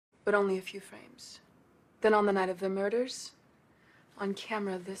but only a few frames. Then on the night of the murders, on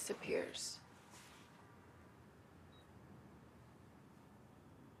camera this appears.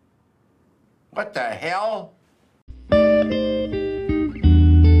 What the hell?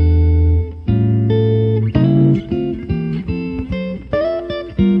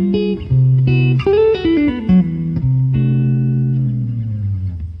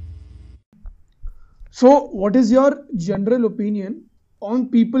 So, what is your general opinion on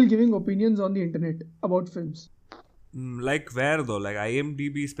people giving opinions on the internet about films? Like where though? Like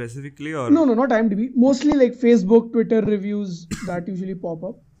IMDb specifically or? No, not IMDb. Mostly like Facebook, Twitter reviews that usually pop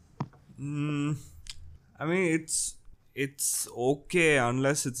up. I mean, it's okay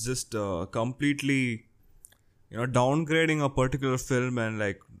unless it's just completely, downgrading a particular film and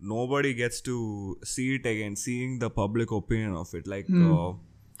like nobody gets to see it again, seeing the public opinion of it. Like,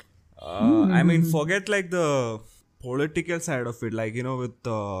 I mean, forget like the political side of it, like with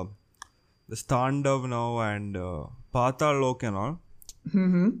the Standav now and Patal Lok and all.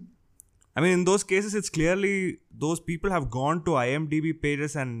 I mean, in those cases, it's clearly those people have gone to IMDb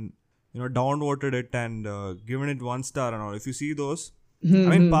pages and downvoted it and given it 1 star and all. If you see those, I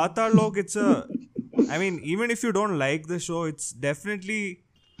mean, Patal Lok, I mean, even if you don't like the show, it's definitely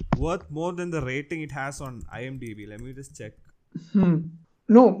worth more than the rating it has on IMDb. Let me just check.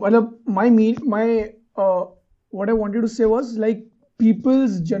 No, well, my what I wanted to say was like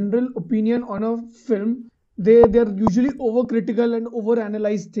people's general opinion on a film. They're usually overcritical and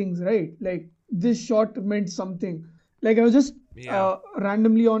overanalyze things, right? Like this shot meant something. Like I was just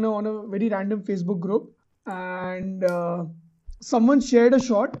randomly on a very random Facebook group, and someone shared a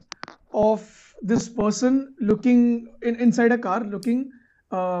shot of this person looking inside a car, looking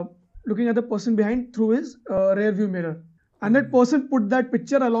at the person behind through his rear view mirror. And that person put that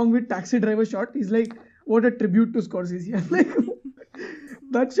picture along with Taxi Driver shot. He's like, what a tribute to Scorsese. I'm like,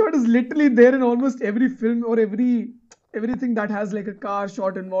 that shot is literally there in almost every film or everything that has like a car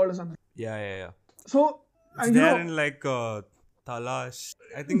shot involved or something. Yeah. So It's there in like Talash.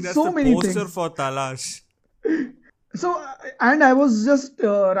 I think that's so the many poster things. for Talash. So, and I was just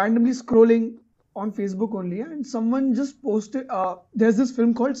randomly scrolling on Facebook only, and someone just posted. There's this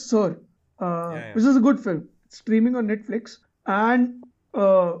film called Sir, which is a good film. It's streaming on Netflix, and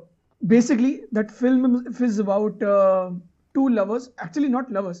basically that film is about two lovers. Actually,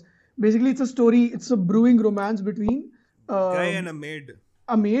 not lovers. Basically, it's a story. It's a brewing romance between Guy and a maid.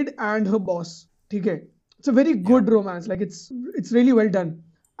 and her boss. Okay, it's a very good romance. Like it's really well done.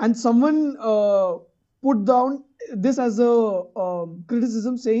 And someone put down this as a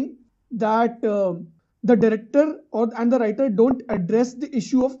criticism, saying that the director and the writer don't address the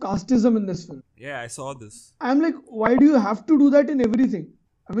issue of casteism in this film. Yeah, I saw this. I'm like, why do you have to do that in everything?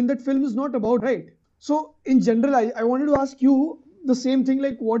 I mean, that film is not about right. So in general, I wanted to ask you the same thing.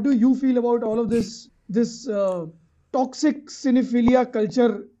 Like, what do you feel about all of this toxic cinephilia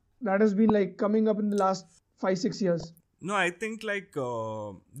culture that has been like coming up in the last 5-6 years? No, I think like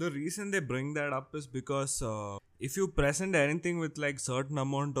the reason they bring that up is because if you present anything with like certain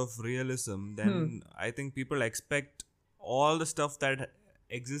amount of realism, then I think people expect all the stuff that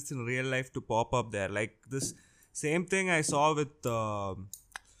exists in real life to pop up there. Like this same thing I saw with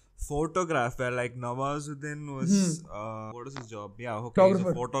Photograph, where like Nawazuddin was what is his job? Yeah, okay, he's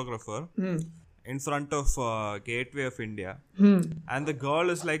a photographer in front of Gateway of India, and the girl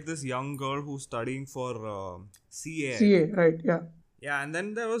is like this young girl who's studying for CA. CA, right? Yeah. Yeah, and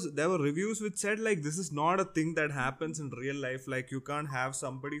then there were reviews which said like this is not a thing that happens in real life. Like you can't have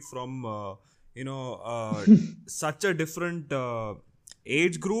somebody from such a different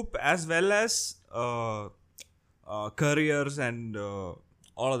age group as well as careers and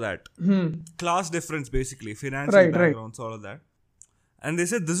all of that. Class difference, basically, financial backgrounds, all of that. And they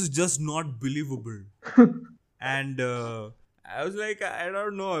said this is just not believable. And I was like, I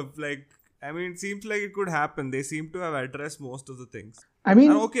don't know if like, I mean, it seems like it could happen. They seem to have addressed most of the things. I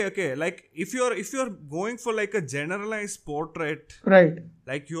mean, and okay. Like if you're going for like a generalized portrait, right?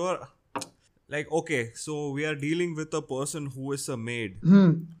 Like you're like, okay, so we are dealing with a person who is a maid.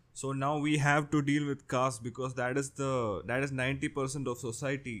 So now we have to deal with caste because that is 90% of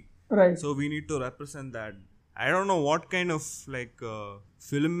society. Right. So we need to represent that. I don't know what kind of like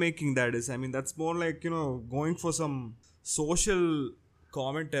filmmaking that is. I mean, that's more like going for some social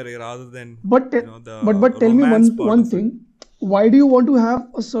commentary rather than but tell me one thing. Why do you want to have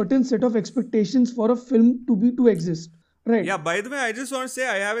a certain set of expectations for a film to exist? Right. Yeah, by the way, I just want to say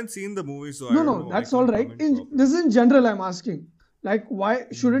I haven't seen the movie, so no, that's all right. This is in general I'm asking. Like, why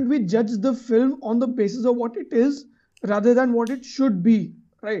shouldn't we judge the film on the basis of what it is rather than what it should be,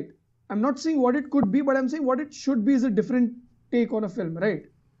 right? I'm not saying what it could be, but I'm saying what it should be is a different take on a film, right?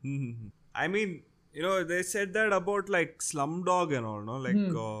 Mhm. I mean, they said that about like Slumdog and all, no? Like,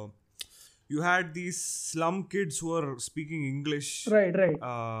 you had these slum kids who were speaking English. Right, right.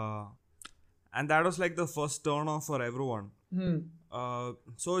 And that was like the first turn off for everyone. Hmm.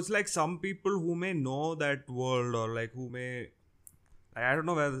 So it's like some people who may know that world, or like who may, I don't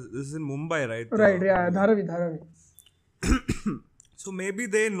know where this is in Mumbai, right? Right, yeah, Dharavi. So maybe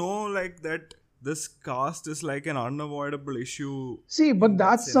they know like that this caste is like an unavoidable issue. See, but in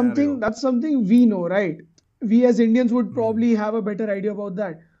that scenario. that's something we know, right? We as Indians would probably have a better idea about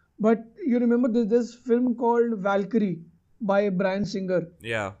that. But you remember there's this film called Valkyrie by Bryan Singer.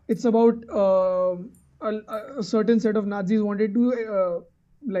 Yeah. It's about a certain set of Nazis wanted to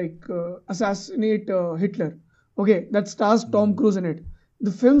assassinate Hitler. Okay, that stars Tom Cruise in it.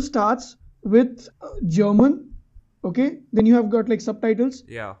 The film starts with German. Okay, then you have got like subtitles,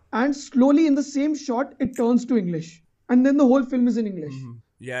 Yeah. and slowly in the same shot it turns to English, and then the whole film is in English.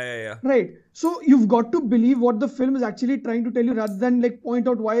 Yeah. Right. So you've got to believe what the film is actually trying to tell you rather than like point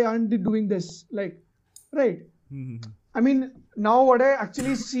out why aren't they doing this. Like, right. I mean, now what I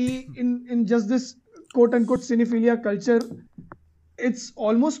actually see in just this quote unquote cinephilia culture, it's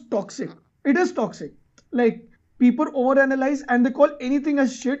almost toxic. It is toxic. Like people overanalyze and they call anything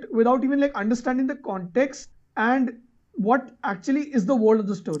as shit without even like understanding the context and what actually is the world of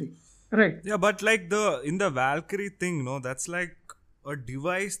the story. Right. Yeah, but like in the Valkyrie thing, no, that's like a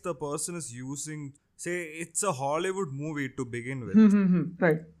device the person is using. Say it's a Hollywood movie to begin with.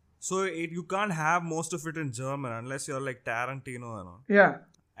 Right. So you can't have most of it in German unless you're like Tarantino and all. Yeah.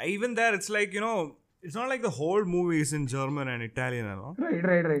 Even there, it's like, it's not like the whole movie is in German and Italian and all.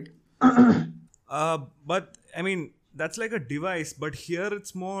 Right. But I mean, that's like a device. But here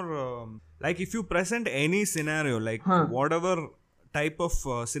it's more like if you present any scenario, like whatever type of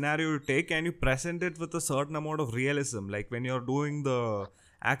scenario you take, and you present it with a certain amount of realism, like when you're doing the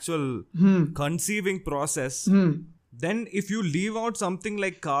actual conceiving process, then if you leave out something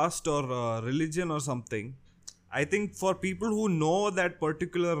like caste or religion or something, I think for people who know that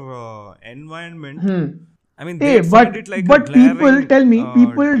particular environment, I mean, they find it like but a glaring, people tell me,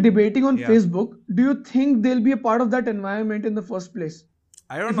 people debating on yeah. Facebook, do you think they'll be a part of that environment in the first place?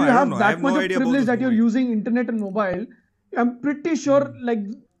 I don't If know. you I have don't know. I that have much no of idea about privilege this that you're movie. using internet and mobile, I'm pretty sure like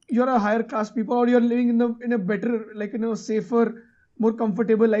you're a higher class people, or you're living in a better, like in a safer, more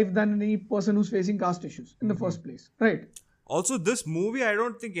comfortable life than any person who's facing caste issues in the first place, right? Also, this movie, I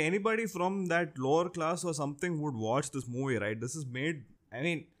don't think anybody from that lower class or something would watch this movie, right? This is made, I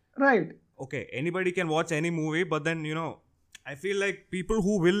mean, Right. okay, anybody can watch any movie, but then, I feel like people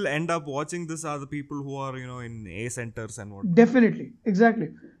who will end up watching this are the people who are, in A centers and what. Definitely. Exactly.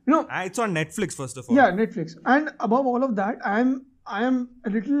 It's on Netflix, first of all. Yeah, Netflix. And above all of that, I am a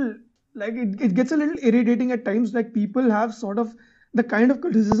little like it gets a little irritating at times. Like people have sort of the kind of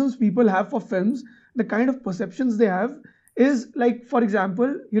criticisms people have for films, the kind of perceptions they have is like, for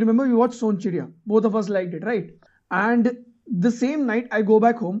example, you remember we watched Sonchiriya. Both of us liked it, right? And the same night I go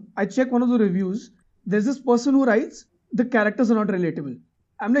back home, I check one of the reviews. There's this person who writes, the characters are not relatable.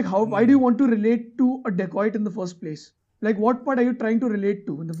 I'm like, why do you want to relate to a dacoit in the first place? Like, what part are you trying to relate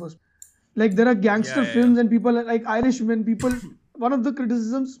to in the first? Like, there are gangster films and people are like Irishman. People, one of the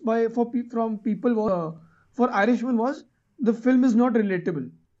criticisms from people for Irishman was the film is not relatable.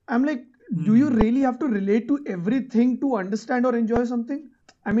 I'm like, do you really have to relate to everything to understand or enjoy something?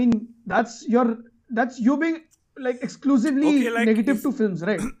 I mean, that's you being like exclusively negative to films,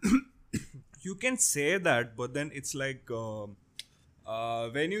 right? You can say that, but then it's like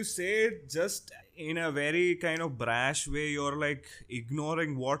when you say it just in a very kind of brash way, you're like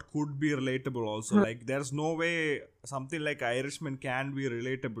ignoring what could be relatable also. Like there's no way something like Irishman can be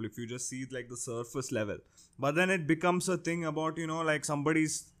relatable if you just see it like the surface level. But then it becomes a thing about, like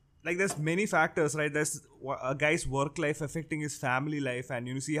somebody's, like there's many factors, right? There's a guy's work life affecting his family life, and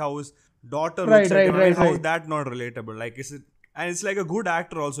you see how his daughter looks at him. How is that not relatable? Like, is it? And it's like a good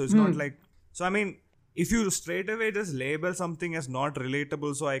actor also. It's not like, so I mean, if you straight away just label something as not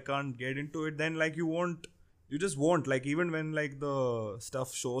relatable, so I can't get into it, then like you just won't, like even when like the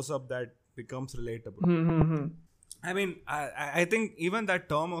stuff shows up that becomes relatable. I mean, I think even that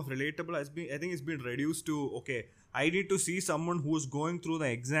term of relatable I think it's been reduced to, okay, I need to see someone who's going through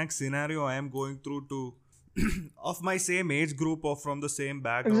the exact scenario I am going through to of my same age group or from the same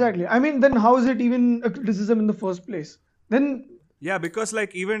background. Exactly. I mean, then how is it even a criticism in the first place? Then yeah, because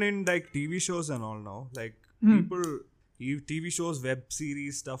like even in like TV shows and all now, like people, TV shows, web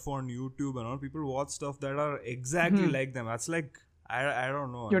series, stuff on YouTube and all, people watch stuff that are exactly like them. That's like, I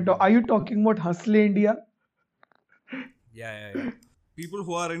don't know. are you talking about Hustle India? Yeah. people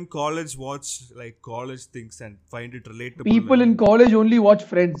who are in college watch like college things and find it relatable. People in college only watch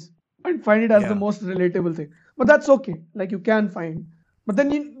Friends and find it as the Yeah. most relatable thing. But that's okay. Like you can find. But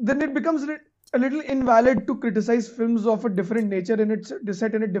then it becomes a little invalid to criticize films of a different nature and it's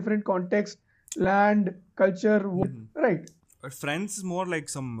set in a different context, land, culture, right? But Friends is more like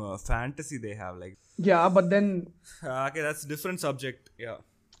some fantasy they have. Like, Yeah, but then okay, that's a different subject. Yeah.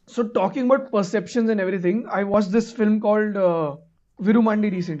 so talking about perceptions and everything, I watched this film called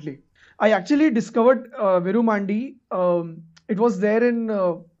Virumandi recently. I actually discovered Virumandi. It was there in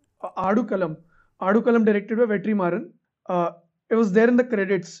Adu Kalam. Adu Kalam directed by Vetri Maran. It was there in the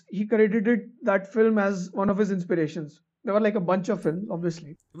credits. He credited that film as one of his inspirations. There were like a bunch of films,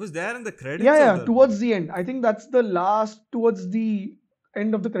 obviously. It was there in the credits. Yeah, of the towards the end. I think that's the last, towards the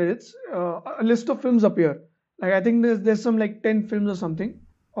end of the credits. A list of films appear. Like I think there's some like 10 films or something,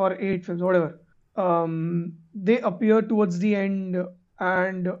 or 8 films, whatever. They appear towards the end,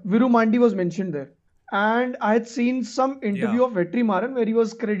 and Virumandi was mentioned there. And I had seen some interview Yeah. of Vetri Maran where he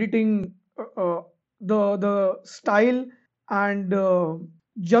was crediting the style and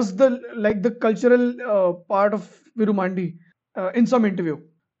just the cultural part of Virumandi in some interview.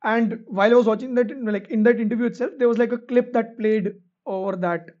 And while I was watching that, like in that interview itself, there was like a clip that played over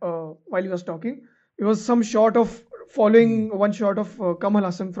that while he was talking. It was some shot of following one shot of Kamal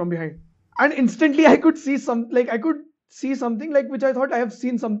Hassan from behind, and instantly I could see something like which I thought I have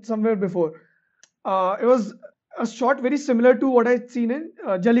seen somewhere before. It was a shot very similar to what I'd seen in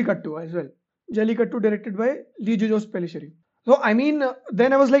Jallikattu as well. Jallikattu directed by Lee Jojos Pelisheri. So I mean,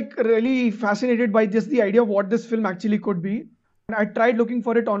 then I was like really fascinated by just the idea of what this film actually could be. And I tried looking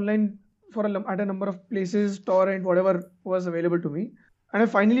for it online at a number of places, torrent, whatever was available to me. And I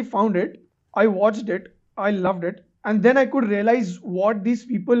finally found it. I watched it. I loved it. And then I could realize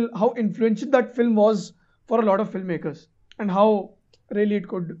how influential that film was for a lot of filmmakers and how really it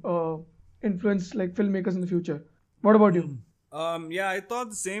could influence like filmmakers in the future. What about you? Yeah, I thought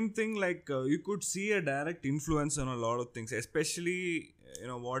the same thing. Like, you could see a direct influence on a lot of things, especially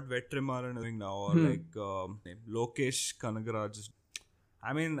what Vetrimaran is doing now, or like Lokesh Kanagaraj.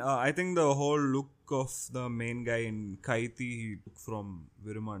 I mean, I think the whole look of the main guy in Kaiti he took from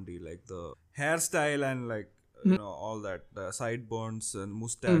Virumandi, like the hairstyle and like all that, the sideburns and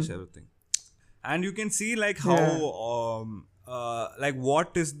mustache, everything. And you can see like how like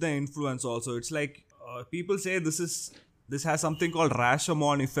what is the influence also. It's like people say this has something called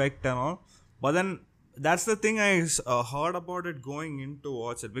Rashomon effect and all, but then that's the thing I heard about it going in to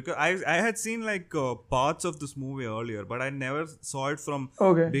watch it, because I had seen like parts of this movie earlier, but I never saw it from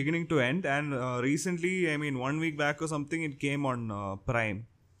beginning to end. And recently, I mean 1 week back or something, it came on Prime.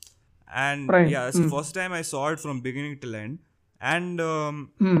 And yeah, it's the first time I saw it from beginning till end. And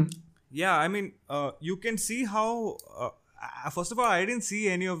yeah, I mean you can see how first of all, I didn't see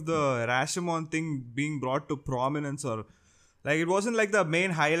any of the Rashomon thing being brought to prominence, or like it wasn't like the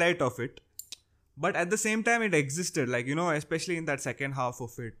main highlight of it. But at the same time, it existed, like, especially in that second half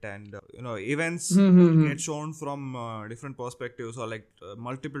of it. And, events get shown from different perspectives, or like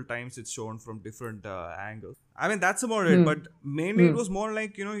multiple times it's shown from different angles. I mean, that's about it. But mainly it was more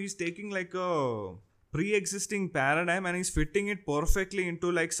like, he's taking like a pre-existing paradigm and he's fitting it perfectly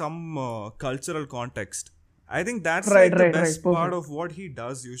into like some cultural context. I think that's like the best part of what he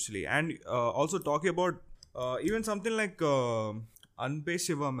does usually. And also talking about even something like Anbe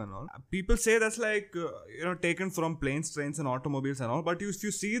Shivam and all. People say that's like, taken from planes, trains and automobiles and all. But if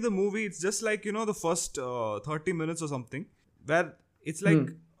you see the movie, it's just like, the first 30 minutes or something, where it's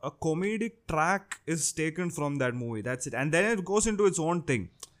like a comedic track is taken from that movie. That's it. And then it goes into its own thing.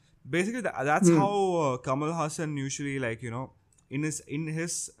 Basically, that's how Kamal Hassan usually, like, in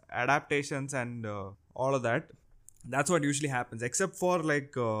his adaptations and all of that, that's what usually happens. Except for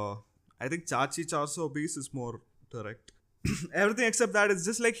like, I think Chachi 420 is more direct. Everything except that, it's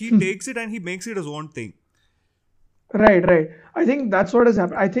just like he takes it and he makes it his own thing. Right. I think that's what has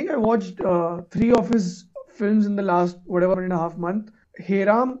happened. I think I watched 3 of his films in the last 1.5 months.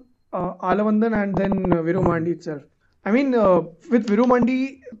 Heram, Alavandan, and then Virumandi itself. I mean, with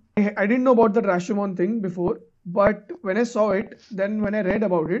Virumandi, I didn't know about the Rashomon thing before, but when I saw it, then when I read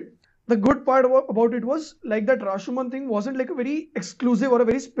about it, the good part about it was like that Rashomon thing wasn't like a very exclusive or a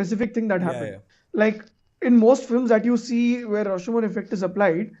very specific thing that happened. Like in most films that you see where Rashomon effect is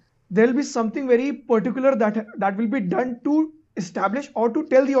applied, there'll be something very particular that will be done to establish or to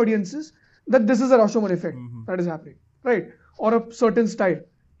tell the audiences that this is a Rashomon effect that is happening, right? Or a certain style.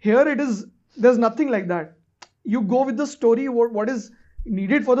 Here there's nothing like that. You go with the story, what is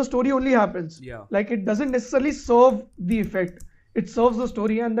needed for the story only happens. Yeah. Like it doesn't necessarily serve the effect. It serves the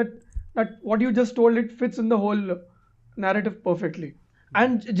story, and that what you just told, it fits in the whole narrative perfectly.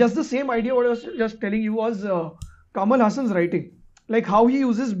 And just the same idea what I was just telling you was Kamal Hassan's writing, like how he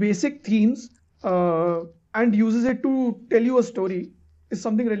uses basic themes and uses it to tell you a story is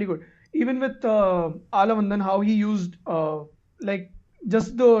something really good. Even with Ala Vandan, how he used like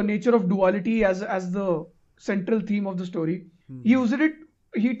just the nature of duality as the central theme of the story. He uses it.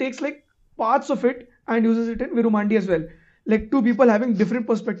 He takes like parts of it and uses it in Virumandi as well. Like two people having different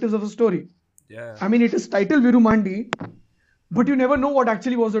perspectives of a story. Yeah. I mean, it is titled Virumandi, but you never know what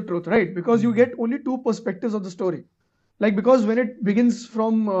actually was the truth, right? Because you get only two perspectives of the story. Like, because when it begins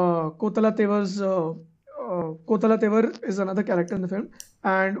from Kotala Tevar's, Kotala Tevar is another character in the film,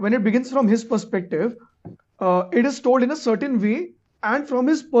 and when it begins from his perspective, it is told in a certain way and from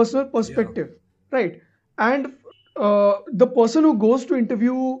his personal perspective, right? And the person who goes to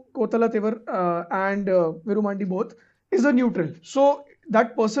interview Kotala Tevar and Virumandi both is a neutral. So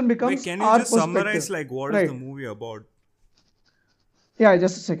that person becomes Wait, can you our just perspective. summarize like what is the movie about? Yeah,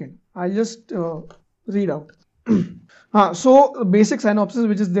 just a second. I'll just read out. So, basic synopsis,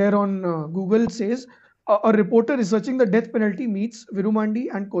 which is there on Google, says a reporter researching the death penalty meets Virumandi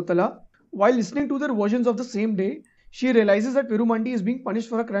and Kotala. While listening to their versions of the same day, she realizes that Virumandi is being punished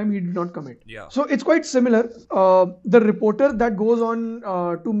for a crime he did not commit. Yeah. So, it's quite similar. The reporter that goes on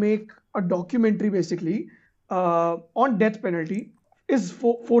to make a documentary basically on death penalty is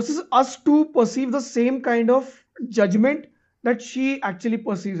forces us to perceive the same kind of judgment that she actually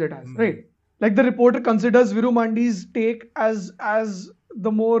perceives it as, right? Like the reporter considers Virumandi's take as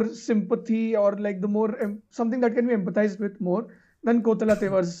the more sympathy or like the more something that can be empathized with more than Kotala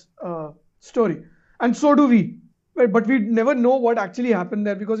Tevar's story, and so do we. Right? But we never know what actually happened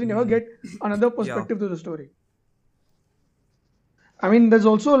there because we never get another perspective to the story. I mean, there's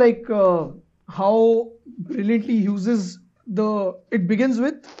also like how brilliantly he uses it begins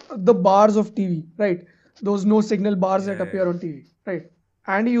with the bars of TV, right? Those no signal bars that appear on TV, right?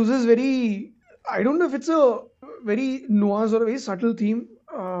 And he uses I don't know if it's a very nuanced or a very subtle theme,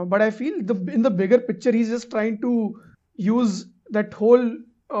 but I feel in the bigger picture, he's just trying to use that whole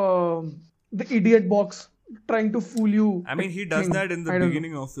the idiot box, trying to fool you. I mean, he does thing. that in the I don't know.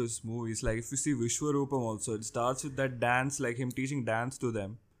 beginning of his movies. Like, if you see Vishwarupam also, it starts with that dance, like him teaching dance to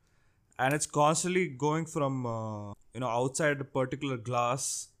them. And it's constantly going from, outside a particular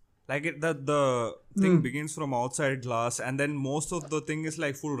glass. Like, the thing begins from outside glass, and then most of the thing is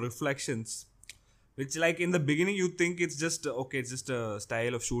like full reflections. Which, like, in the beginning, you think it's just, it's just a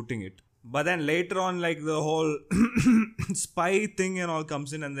style of shooting it. But then later on, like, the whole spy thing and all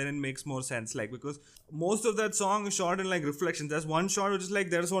comes in, and then it makes more sense. Like, because most of that song is shot in, like, reflections. There's one shot which is, like,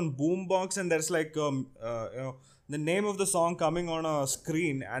 there's one boom box, and there's, like, the name of the song coming on a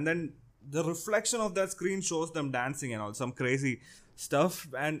screen. And then the reflection of that screen shows them dancing and all, some crazy stuff.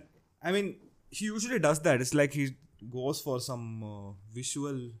 And, I mean, he usually does that. It's like he goes for some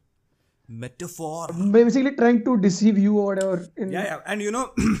visual metaphor. Basically trying to deceive you or whatever. And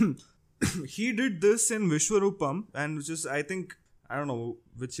he did this in Vishwarupam, and which is, I think, I don't know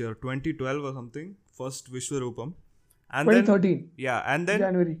which year, 2012 or something, first Vishwarupam. And 2013. And then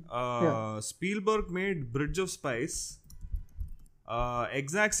January. Spielberg made Bridge of Spies.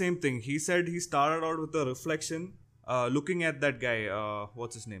 Exact same thing. He said he started out with a reflection, looking at that guy,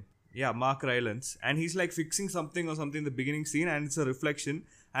 what's his name? Yeah, Mark Rylance. And he's like fixing something or something in the beginning scene, and it's a reflection.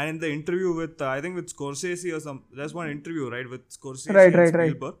 And in the interview with, I think with Scorsese or there's one interview, right, with Scorsese and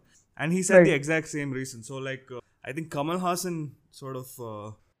Spielberg. And he said the exact same reason. So, like, I think Kamal Hassan sort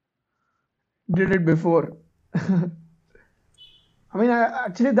of did it before. I mean,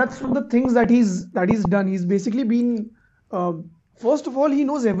 actually, that's one of the things that he's done. He's basically been, first of all, he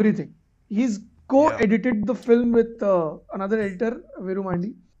knows everything. He's co-edited the film with another editor,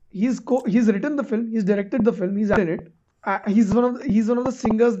 Virumandi. He's written the film. He's directed the film. He's in it. He's one of the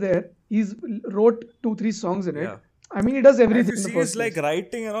singers there. He's wrote 2-3 songs in it. Yeah. I mean, he does everything. If you see, it's like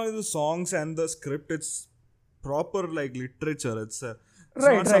writing and all the songs and the script. It's proper like literature. It's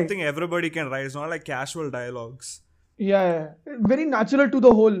not something everybody can write. It's not like casual dialogues. Yeah. Very natural to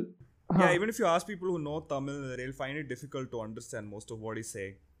the whole. Yeah, even if you ask people who know Tamil, they'll find it difficult to understand most of what he's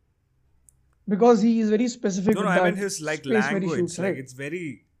saying. Because he is very specific. No, I mean his like language. Shoots, like it's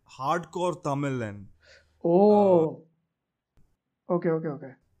very hardcore Tamil and. Oh. Okay.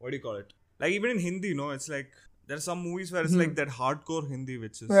 What do you call it? Like even in Hindi, it's like there are some movies where it's like that hardcore Hindi,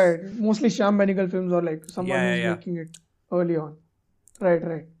 which is right. Mostly Shyam Benegal films or like someone who's making it early on.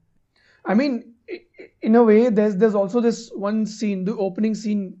 Right. I mean, in a way, there's also this one scene. The opening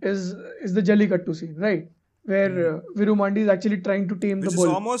scene is the Jallikattu scene, right? Where Virumandi is actually trying to tame the bull. Which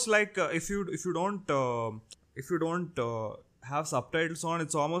is almost like if you don't have subtitles on,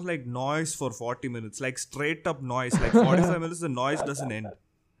 it's almost like noise for 40 minutes, like straight up noise. Like 45 minutes, the noise doesn't end.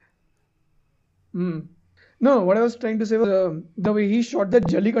 No, what I was trying to say was the way he shot that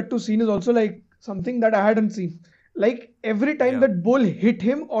Jallikattu scene is also like something that I hadn't seen. Like every time that bull hit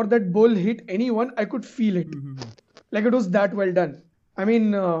him or that bull hit anyone, I could feel it. Like it was that well done. I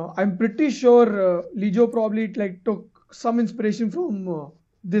mean, I'm pretty sure Lijo probably like took some inspiration from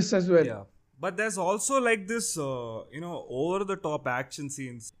this as well. Yeah. But there's also like this, over the top action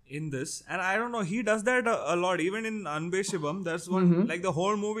scenes in this. And I don't know, he does that a lot. Even in Anbe Shibam, there's one, like the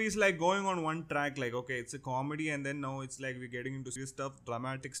whole movie is like going on one track. Like, okay, it's a comedy, and then now it's like we're getting into serious stuff,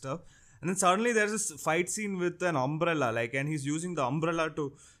 dramatic stuff. And then suddenly there's this fight scene with an umbrella, like, and he's using the umbrella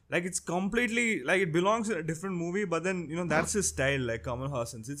to, like, it's completely, like, it belongs in a different movie, but then, that's his style, like Kamal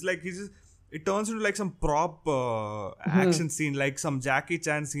Hassan's. It's like it turns into like some prop action scene, like some Jackie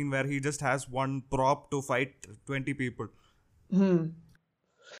Chan scene where he just has one prop to fight 20 people.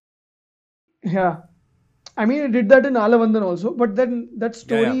 Yeah. I mean, it did that in Alavandan also, but then that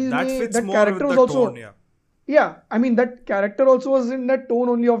story, that fits that more character with was the also, tone, yeah, I mean, that character also was in that tone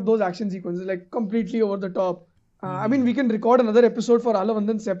only of those action sequences, like completely over the top. I mean, we can record another episode for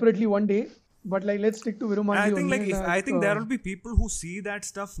Alavandan separately one day, but like, let's stick to Virumandi. I think only, like I think there will be people who see that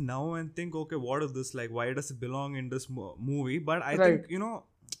stuff now and think, okay, what is this? Like, why does it belong in this movie? But I think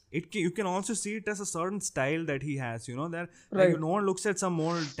you can also see it as a certain style that he has. That like, no one looks at some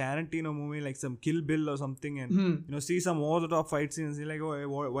more Tarantino movie like some Kill Bill or something and see some over the top fight scenes and like,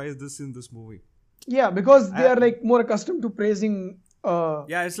 oh, why is this in this movie? Yeah, because they are like more accustomed to praising.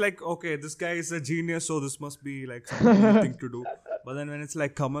 It's like, okay, this guy is a genius, so this must be like some cool thing to do. But then when it's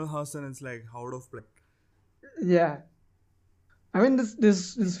like Kamal Hassan, it's like out of play. Yeah, I mean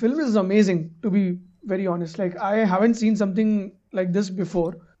this film is amazing, to be very honest. Like I haven't seen something like this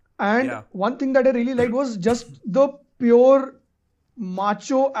before, and one thing that I really liked was just the pure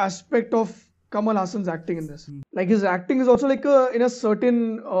macho aspect of Kamal Hassan's acting in this. Like his acting is also like in a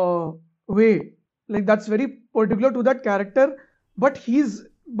certain way, like that's very particular to that character. But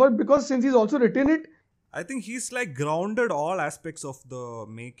because since he's also written it, I think he's like grounded all aspects of the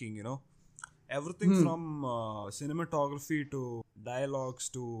making, everything from cinematography to dialogues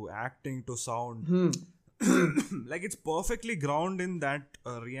to acting to sound. Like it's perfectly grounded in that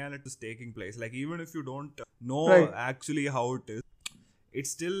reality is taking place. Like even if you don't know actually how it is, it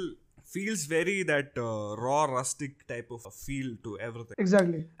still feels very that raw, rustic type of feel to everything.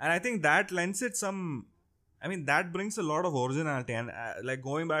 Exactly. And I think that lends it some. I mean, that brings a lot of originality. And like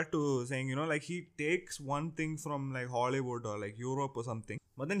going back to saying, like he takes one thing from like Hollywood or like Europe or something,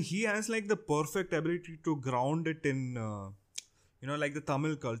 but then he has like the perfect ability to ground it in, like the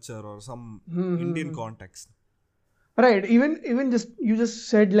Tamil culture or some Indian context. Right. Even just you just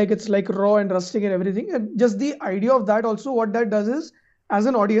said like it's like raw and rustic and everything. And just the idea of that also, what that does is, as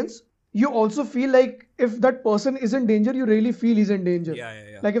an audience, you also feel like if that person is in danger, you really feel he's in danger.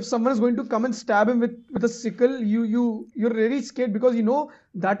 Yeah. Like if someone is going to come and stab him with a sickle, you're really scared because you know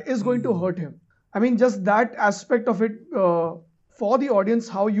that is going to hurt him. I mean, just that aspect of it for the audience,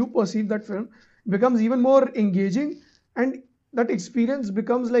 how you perceive that film becomes even more engaging, and that experience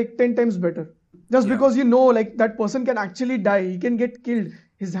becomes like 10 times better. Just because you know like that person can actually die, he can get killed,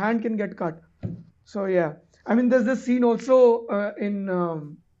 his hand can get cut. So yeah, I mean there's this scene also in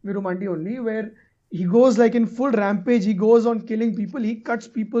Virumandi only where he goes like in full rampage, he goes on killing people, he cuts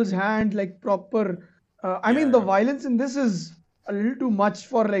people's hand like proper. I mean the violence in this is a little too much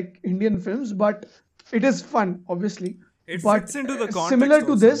for like Indian films, but it is fun obviously. It but fits into the context. Similar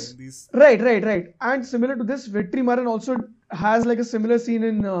to this, right. And similar to this, Vetrimaran also has like a similar scene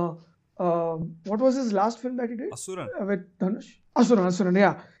in what was his last film that he did? Asuran. With Dhanush. Asuran,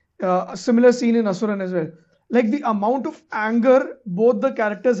 yeah. A similar scene in Asuran as well. Like the amount of anger both the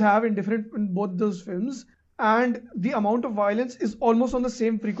characters have in both those films, and the amount of violence is almost on the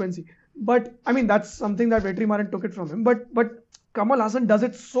same frequency. But I mean that's something that Vetrimaran took it from him. But Kamal Hassan does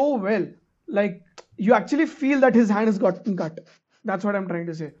it so well. Like you actually feel that his hand has gotten cut. That's what I'm trying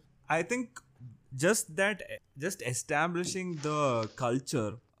to say. I think just establishing the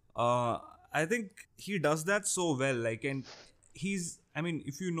culture. I think he does that so well. Like, and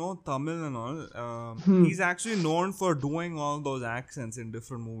if you know Tamil and all, he's actually known for doing all those accents in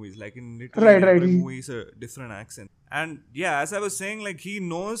different movies. Like in literally every movie is a different accent. And yeah, as I was saying, like he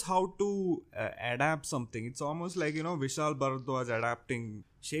knows how to adapt something. It's almost like, Vishal Bharadwaj adapting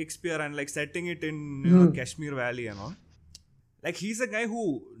Shakespeare and like setting it in Kashmir Valley and all. Like he's a guy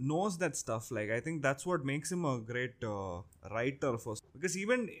who knows that stuff. Like I think that's what makes him a great writer because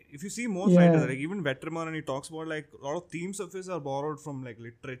even if you see most writers, like even Vetrimaran, he talks about like a lot of themes of his are borrowed from like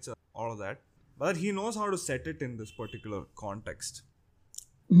literature, all of that. But he knows how to set it in this particular context.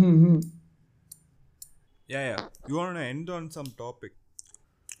 Hmm. Yeah. You want to end on some topic.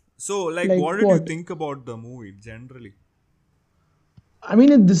 So, like Like what did you what? think about the movie generally? I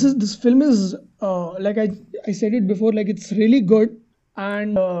mean, this film is like I said it before, like it's really good,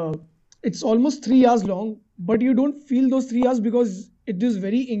 and it's almost 3 hours long, but you don't feel those 3 hours because it is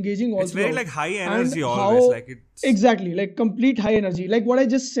very engaging all It's very throughout. like high And energy always. how Like it's exactly like complete high energy, like what I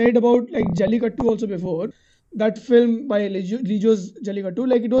just said about like Jallikattu also before, that film by Lijo's Jallikattu,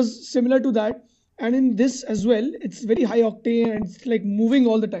 like it was similar to that, and in this as well, it's very high octane and it's like moving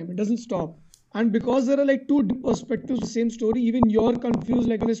all the time. It doesn't stop. And because there are like two perspectives of the same story, even you're confused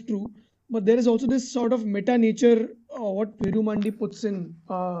like one is true, but there is also this sort of meta nature what Virumandi puts in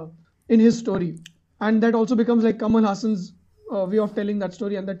his story, and that also becomes like Kamal Hassan's way of telling that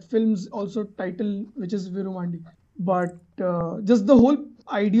story, and that film's also title, which is Virumandi. But just the whole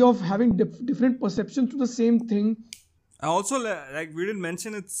idea of having different perceptions to the same thing. also like we didn't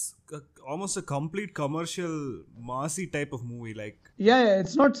mention it's almost a complete commercial massy type of movie. Like Yeah,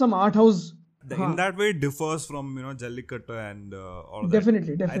 it's not some art house. in that way, it differs from Jallikattu and all that.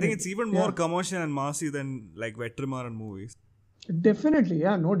 Definitely, I think definitely. it's even more commercial and massy than like Vetrimaran movies. Definitely,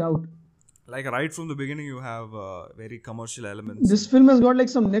 yeah, no doubt. Like right from the beginning, you have very commercial elements. This film has got like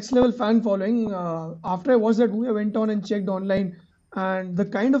some next level fan following. After I watched that movie, I went on and checked online, and the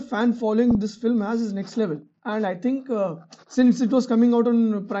kind of fan following this film has is next level. And I think since it was coming out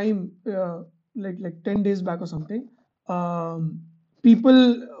on Prime, like 10 days back or something,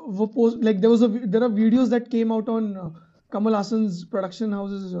 people were like there are videos that came out on Kamal Hassan's production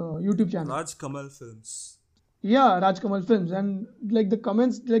house's YouTube channel. Raj Kamal Films. Yeah, Raj Kamal Films, and like the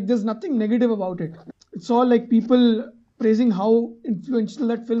comments, like there's nothing negative about it. It's all like people praising how influential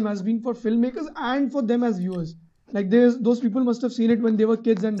that film has been for filmmakers and for them as viewers. Like those people must have seen it when they were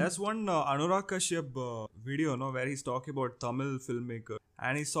kids, and That's one Anurag Kashyap video, no, where he's talking about Tamil filmmaker,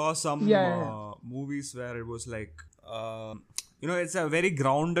 and he saw some Yeah. movies where it was like, it's a very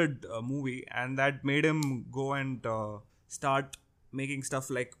grounded movie, and that made him go and start making stuff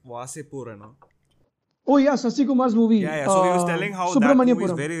like Vasepur, Oh yeah, Sasi Kumar's movie. Yeah. So he was telling how that movie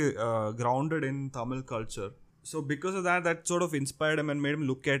is Subramaniapuram. very grounded in Tamil culture. So because of that, that sort of inspired him and made him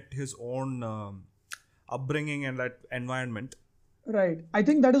look at his own upbringing and that environment. Right. I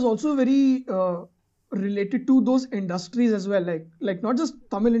think that is also very related to those industries as well. Like not just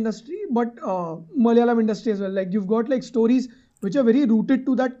Tamil industry, but Malayalam industry as well. Like you've got like stories which are very rooted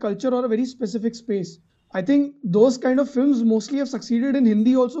to that culture or a very specific space. I think those kind of films mostly have succeeded in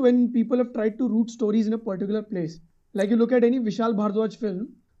Hindi also when people have tried to root stories in a particular place. Like you look at any Vishal Bhardwaj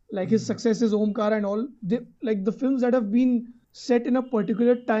film, like his success is Omkar and all. Like the films that have been set in a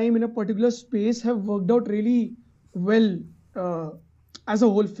particular time in a particular space have worked out really well as a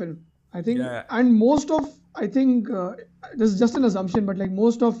whole film. I think, Yeah. and most of I think this is just an assumption, but like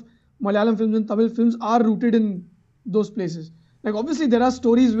most of Malayalam films and Tamil films are rooted in those places. Like obviously there are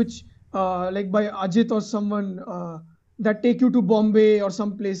stories which like by Ajit or someone that take you to Bombay or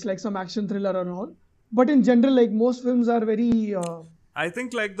some place like some action thriller and all. But in general, like most films are very I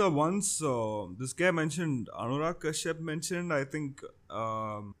think like the ones this guy mentioned, Anurag Kashyap mentioned, I think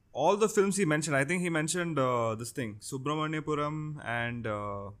all the films he mentioned, I think he mentioned this thing, Subramaniapuram and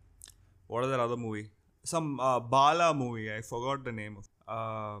what is that other movie? Some Bala movie, I forgot the name of.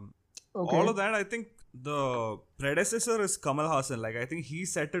 okay. All of that, I think the predecessor is Kamal Hassan. Like I think he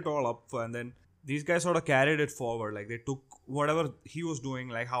set it all up, and then these guys sort of carried it forward. Like they took whatever he was doing,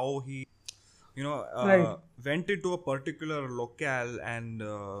 like how he Right. went into a particular locale and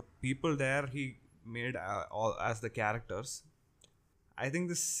people there he made all as the characters. I think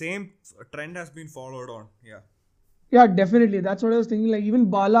the same trend has been followed on. Yeah, definitely. That's what I was thinking. Like even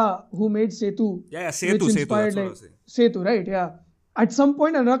Bala, who made Setu, Yeah, Setu, which Setu, inspired that's what I like was saying. Setu, right? Yeah. At some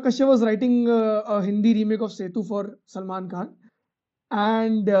point, Anurag Kashyap was writing a Hindi remake of Setu for Salman Khan,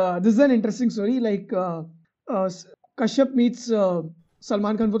 and this is an interesting story. Like Kashyap meets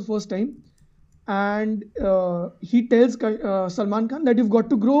Salman Khan for the first time, and he tells Salman Khan that you've got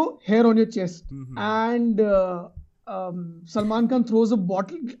to grow hair on your chest, and Salman Khan throws a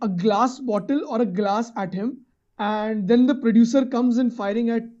glass bottle or a glass at him, and then the producer comes in firing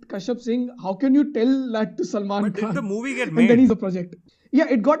at Kashyap saying, "How can you tell that to Salman But Khan?" did the movie get And then made? he's the project. Yeah,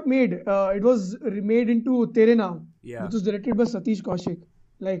 it got made. It was remade into Tere Naam, Yeah. which was directed by Satish Kaushik.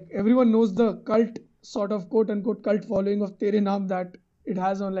 Like everyone knows the cult sort of quote unquote cult following of Tere Naam that it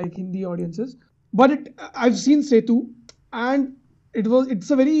has on like Hindi audiences. But I've seen Setu, and it's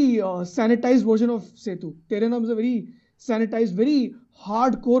a very sanitized version of Setu. Tere Naam is a very sanitized, very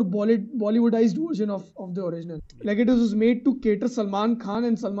hardcore Bollywoodized version of the original. Like it was made to cater Salman Khan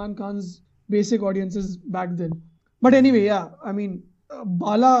and Salman Khan's basic audiences back then. But anyway, yeah, I mean,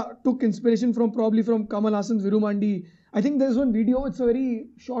 Bala took inspiration from Kamal Hassan's Virumandi. I think there's one video, it's a very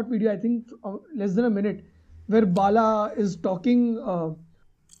short video, I think less than a minute, where Bala is talking.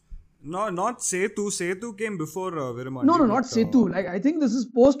 No, not Setu. Setu came before Virumandi. No, not Setu. Like, I think this is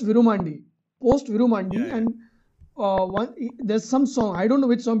post Virumandi. Yeah. And there's some song, I don't know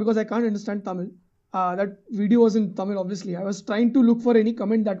which song because I can't understand Tamil. That video was in Tamil, obviously. I was trying to look for any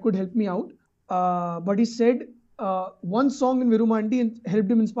comment that could help me out. But he said one song in Virumandi helped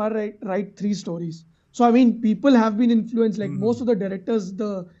him inspire write 3 stories. So, I mean, people have been influenced. Like most of the directors,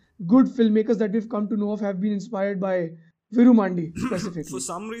 the good filmmakers that we've come to know of have been inspired by Virumandi specifically. For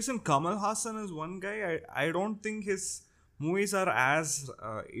some reason, Kamal Hassan is one guy. I don't think his movies are as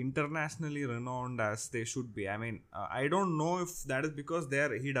internationally renowned as they should be. I mean, I don't know if that is because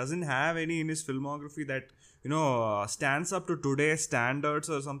he doesn't have any in his filmography that stands up to today's standards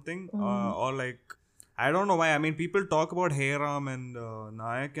or something, or like I don't know why. I mean, people talk about Hey Ram and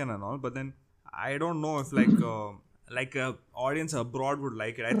Nayakan and all, but then I don't know if like a audience abroad would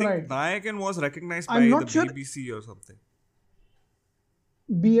like it. I think Right. Nayakan was recognized by I'm the not sure- BBC or something.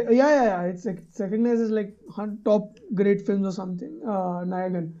 Yeah. It's recognized as like top great films or something,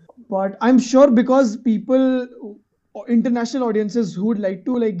 Nayagan. But I'm sure because people, international audiences who would like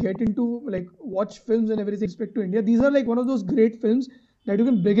to like get into like watch films and everything with respect to India, these are like one of those great films that you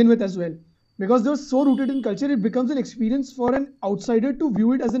can begin with as well. Because they're so rooted in culture, it becomes an experience for an outsider to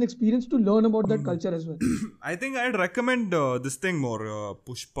view it as an experience to learn about that culture as well. I think I'd recommend this thing more,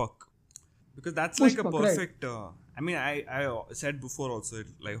 Pushpak, because that's like a Pushpak, right. perfect. I mean, I said before also, it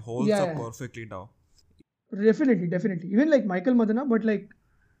like holds Yeah, up yeah. perfectly now. Definitely. Even like Michael Madana, but like,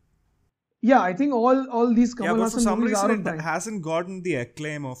 yeah, I think all these Yeah, Kamal but for Hassan some movies are reason on it time. hasn't gotten the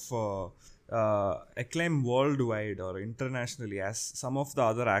acclaim of acclaim worldwide or internationally as some of the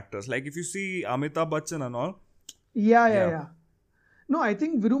other actors. Like if you see Amitabh Bachchan and all, Yeah. No, I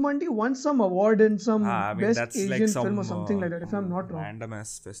think Virumandi won some award in some I mean best that's Asian like some film or something like that, if I'm not wrong. random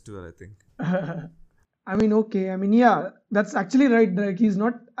ass festival, I think. I mean, okay. I mean, yeah, that's actually right. Like, he's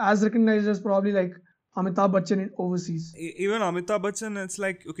not as recognized as probably like Amitabh Bachchan in overseas. Even Amitabh Bachchan, it's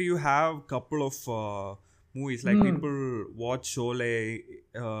like, okay, you have couple of movies, like people watch Sholay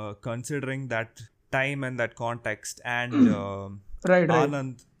considering that time and that context, and Right.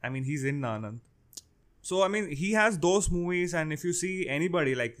 Anand, I mean, he's in Anand. So, I mean, he has those movies, and if you see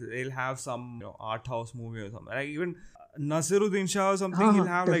anybody, like, they'll have some art house movie or something. Like, even Nasiruddin Shah or something, he'll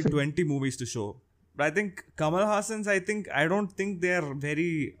have like definitely. 20 movies to show. But I think Kamal Hassan's, I don't think they're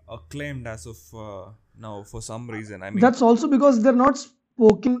very acclaimed as of now for some reason. I mean, That's also because they're not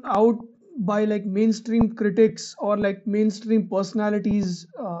spoken out by like mainstream critics or like mainstream personalities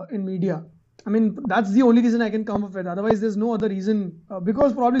in media. I mean, that's the only reason I can come up with. Otherwise, there's no other reason.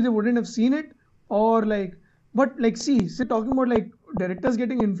 Because probably they wouldn't have seen it, or like, but like, say talking about like directors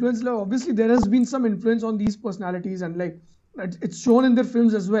getting influenced. Like, obviously, there has been some influence on these personalities, and like it's shown in their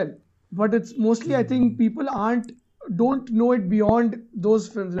films as well. But it's mostly, I think, people don't know it beyond those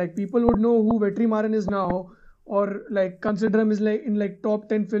films. Like, people would know who Vetri Maran is now, or like consider him as like in like top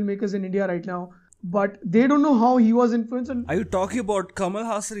 10 filmmakers in India right now. But they don't know how he was influenced. And are you talking about Kamal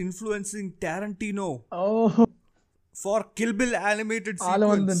Hassan influencing Tarantino oh, for Kill Bill animated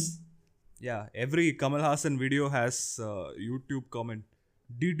Alavandan. sequence? Yeah, every Kamal Hassan video has YouTube comment.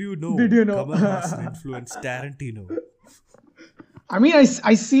 Did you know Kamal Hassan influenced Tarantino? I mean, I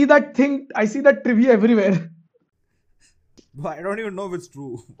see that thing. I see that trivia everywhere. But I don't even know if it's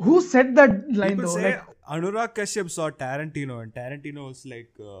true. Who said that line People though? say Like, Anurag Kashyap saw Tarantino, and Tarantino was like,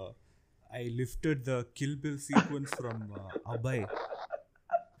 I lifted the Kill Bill sequence from Abhay.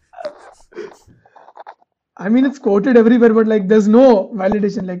 I mean, it's quoted everywhere, but like, there's no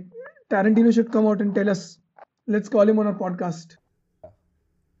validation. Like, Tarantino should come out and tell us. Let's call him on our podcast.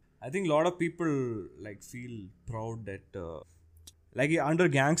 I think a lot of people like feel proud that like under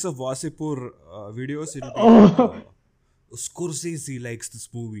Gangs of Wasipur videos, it'll be like, Scorsese likes this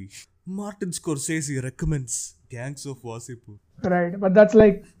movie. Martin Scorsese recommends Gangs of Wasipur. Right, but that's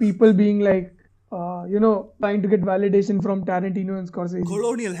like people being like, trying to get validation from Tarantino and Scorsese.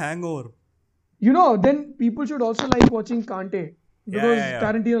 Colonial Hangover. Then people should also like watching Kante because Yeah.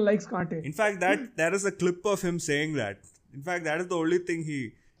 Tarantino likes Kante. In fact, there is a clip of him saying that. In fact, that is the only thing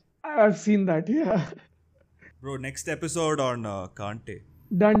he. I've seen that. Yeah, Bro, next episode on Kante.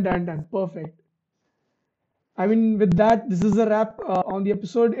 done. Perfect. I mean, with that, this is a wrap on the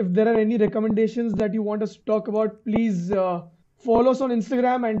episode. If there are any recommendations that you want us to talk about, please follow us on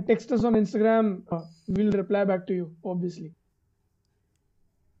Instagram and text us on Instagram. We'll reply back to you, obviously.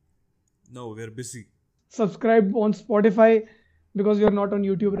 No, we're busy. Subscribe on Spotify because you're not on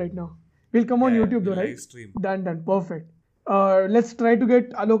YouTube right now. We'll come on Yeah, YouTube though, we'll right? live stream. Done. Perfect. Let's try to get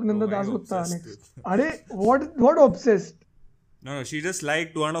Alok Nanda why Dasgupta obsessed next. with- What obsessed? No, she just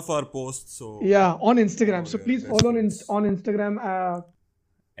liked one of our posts, so Yeah, on Instagram. So yeah, please best follow friends. on Instagram.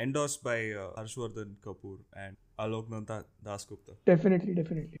 Endorsed by Harshvardhan Kapoor and Alok Nanda Dasgupta.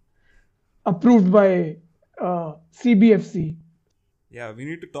 Definitely. Approved by CBFC. Yeah, we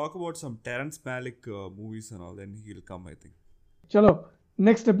need to talk about some Terrence Malick movies and all. Then he'll come, I think. Chalo,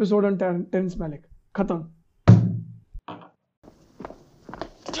 next episode on Terrence Malick. Khatam.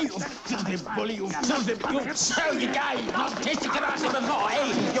 You filthy bully, you filthy... You sell your guy! Not tasting karate before,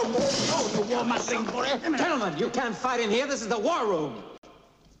 eh? You warmongering bully! Gentlemen, you can't fight in here. This is the war room.